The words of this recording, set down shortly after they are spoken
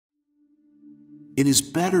It is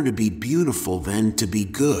better to be beautiful than to be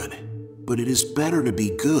good, but it is better to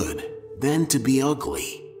be good than to be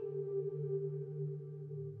ugly.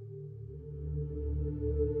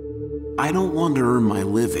 I don't want to earn my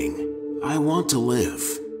living. I want to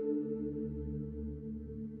live.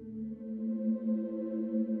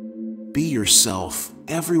 Be yourself.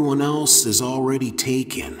 Everyone else is already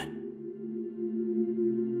taken.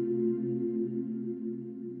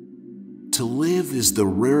 To live is the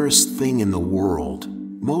rarest thing in the world.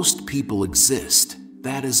 Most people exist,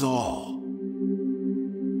 that is all.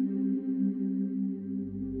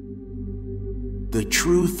 The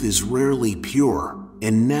truth is rarely pure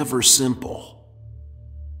and never simple.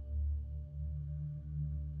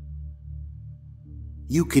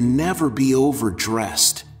 You can never be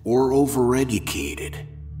overdressed or overeducated.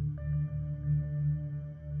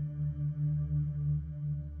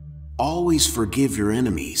 Always forgive your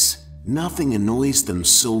enemies. Nothing annoys them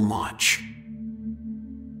so much.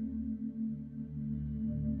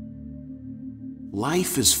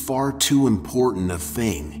 Life is far too important a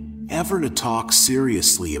thing ever to talk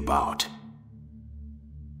seriously about.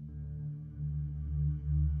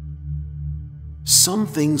 Some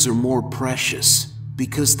things are more precious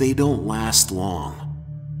because they don't last long.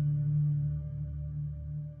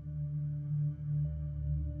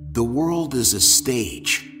 The world is a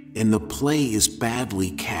stage, and the play is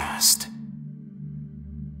badly cast.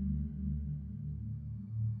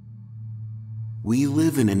 We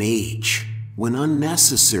live in an age when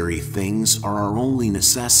unnecessary things are our only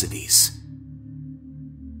necessities.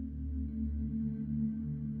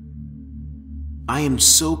 I am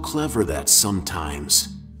so clever that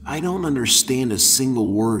sometimes I don't understand a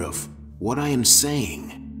single word of what I am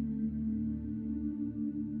saying.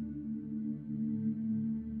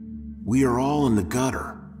 We are all in the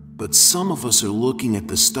gutter, but some of us are looking at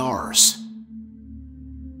the stars.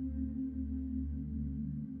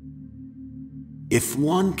 If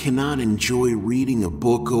one cannot enjoy reading a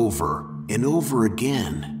book over and over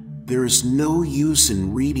again, there is no use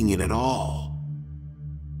in reading it at all.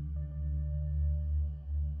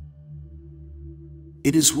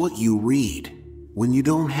 It is what you read when you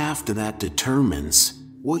don't have to that determines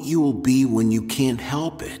what you will be when you can't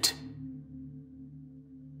help it.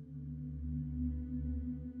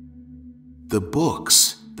 The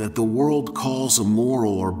books that the world calls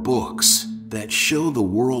immoral are books that show the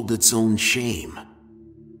world its own shame.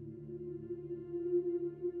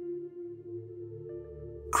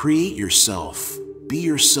 Create yourself. Be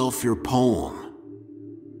yourself your poem.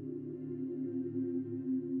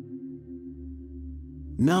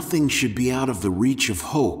 Nothing should be out of the reach of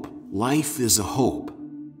hope. Life is a hope.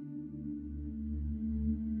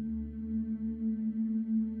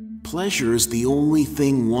 Pleasure is the only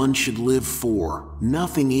thing one should live for.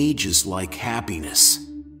 Nothing ages like happiness.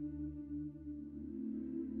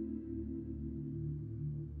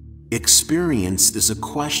 Experience is a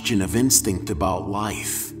question of instinct about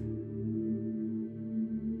life.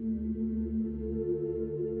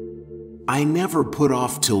 I never put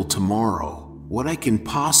off till tomorrow what I can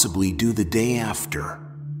possibly do the day after.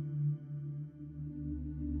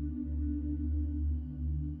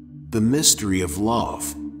 The mystery of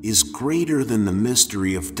love is greater than the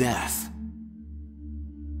mystery of death.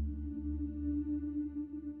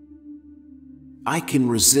 I can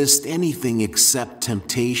resist anything except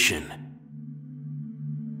temptation.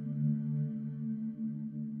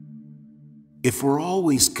 If we're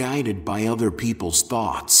always guided by other people's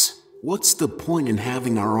thoughts, what's the point in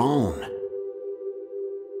having our own?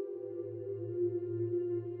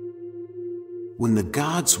 When the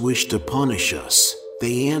gods wish to punish us,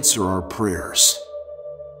 they answer our prayers.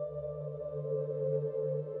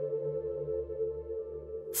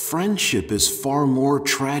 Friendship is far more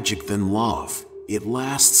tragic than love. It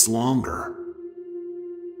lasts longer.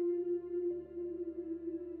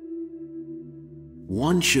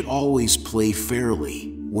 One should always play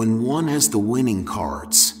fairly when one has the winning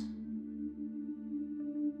cards.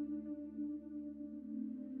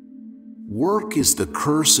 Work is the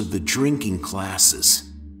curse of the drinking classes.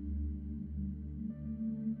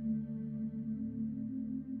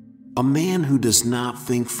 A man who does not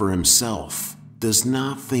think for himself does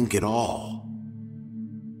not think at all.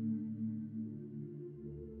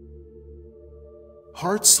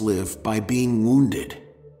 Hearts live by being wounded.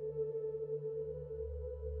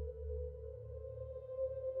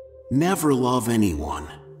 Never love anyone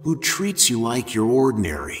who treats you like you're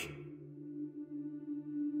ordinary.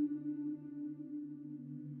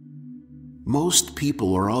 Most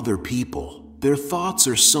people are other people. Their thoughts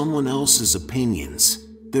are someone else's opinions.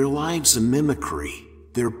 Their lives a mimicry.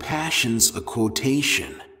 Their passions a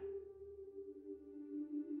quotation.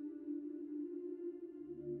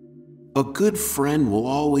 A good friend will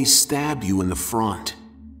always stab you in the front.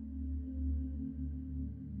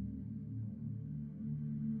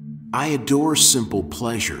 I adore simple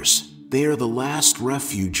pleasures. They are the last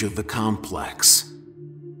refuge of the complex.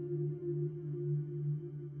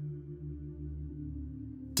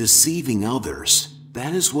 Deceiving others,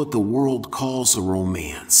 that is what the world calls a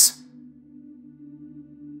romance.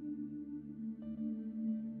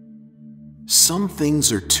 Some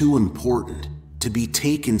things are too important to be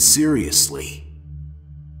taken seriously.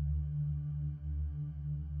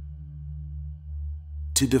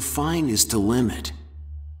 To define is to limit.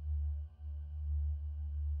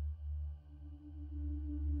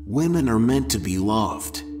 Women are meant to be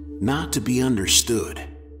loved, not to be understood.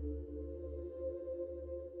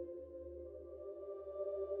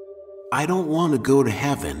 I don't want to go to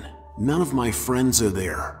heaven. None of my friends are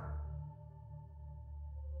there.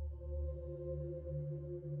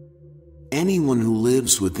 Anyone who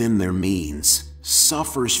lives within their means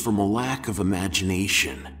suffers from a lack of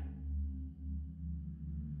imagination.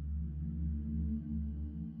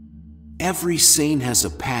 Every saint has a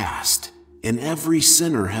past, and every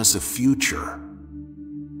sinner has a future.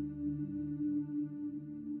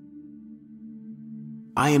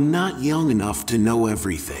 I am not young enough to know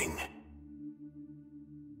everything.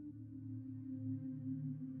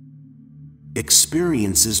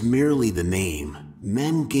 Experience is merely the name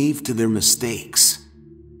men gave to their mistakes.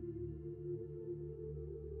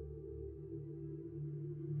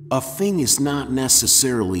 A thing is not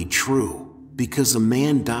necessarily true because a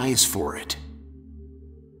man dies for it.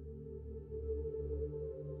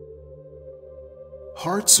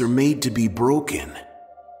 Hearts are made to be broken.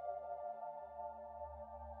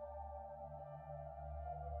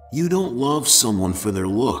 You don't love someone for their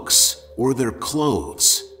looks, or their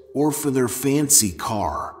clothes, or for their fancy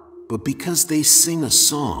car, but because they sing a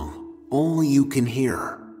song only you can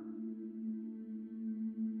hear.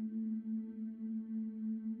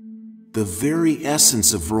 The very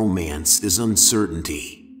essence of romance is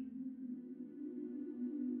uncertainty.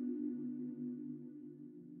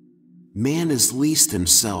 Man is least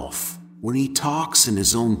himself. When he talks in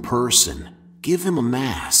his own person, give him a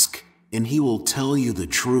mask, and he will tell you the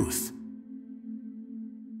truth.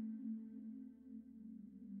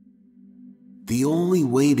 The only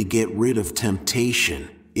way to get rid of temptation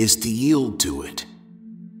is to yield to it.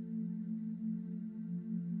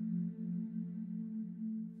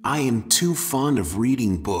 I am too fond of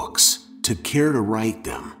reading books to care to write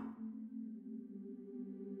them.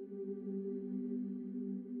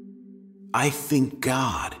 I think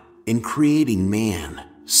God, in creating man,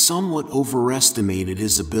 somewhat overestimated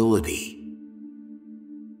his ability.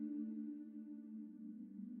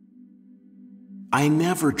 I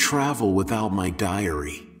never travel without my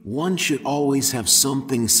diary. One should always have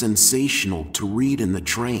something sensational to read in the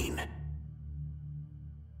train.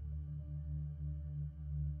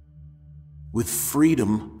 With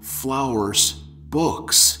freedom, flowers,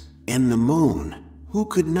 books, and the moon, who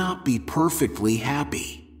could not be perfectly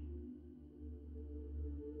happy?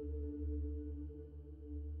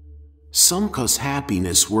 Some cause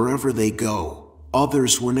happiness wherever they go,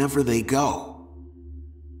 others whenever they go.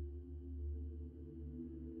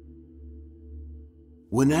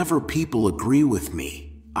 Whenever people agree with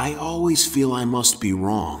me, I always feel I must be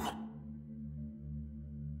wrong.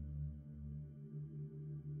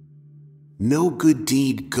 No good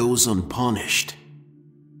deed goes unpunished.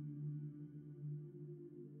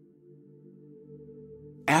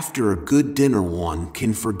 After a good dinner, one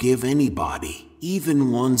can forgive anybody,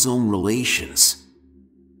 even one's own relations.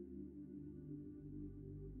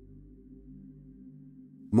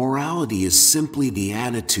 Morality is simply the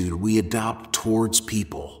attitude we adopt towards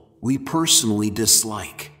people we personally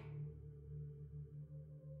dislike.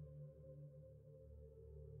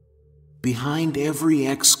 Behind every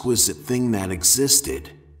exquisite thing that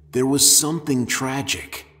existed, there was something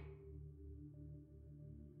tragic.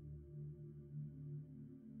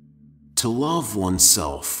 To love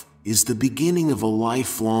oneself is the beginning of a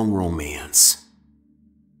lifelong romance.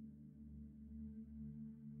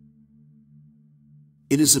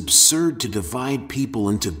 It is absurd to divide people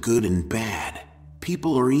into good and bad.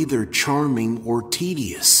 People are either charming or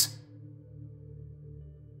tedious.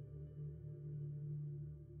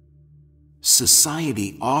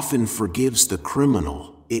 Society often forgives the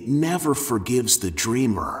criminal. It never forgives the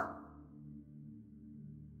dreamer.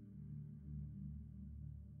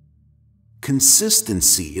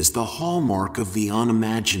 Consistency is the hallmark of the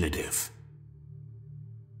unimaginative.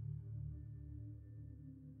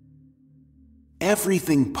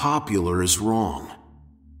 Everything popular is wrong.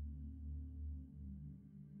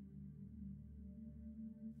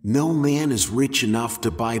 No man is rich enough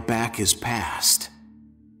to buy back his past.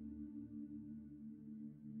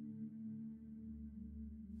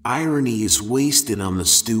 Irony is wasted on the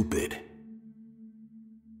stupid.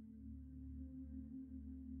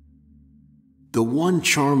 The one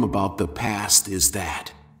charm about the past is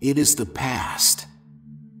that it is the past.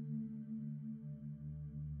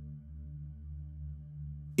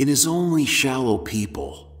 It is only shallow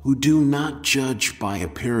people who do not judge by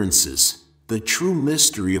appearances. The true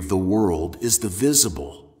mystery of the world is the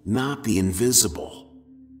visible, not the invisible.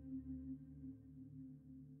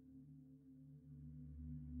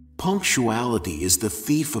 Punctuality is the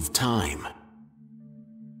thief of time.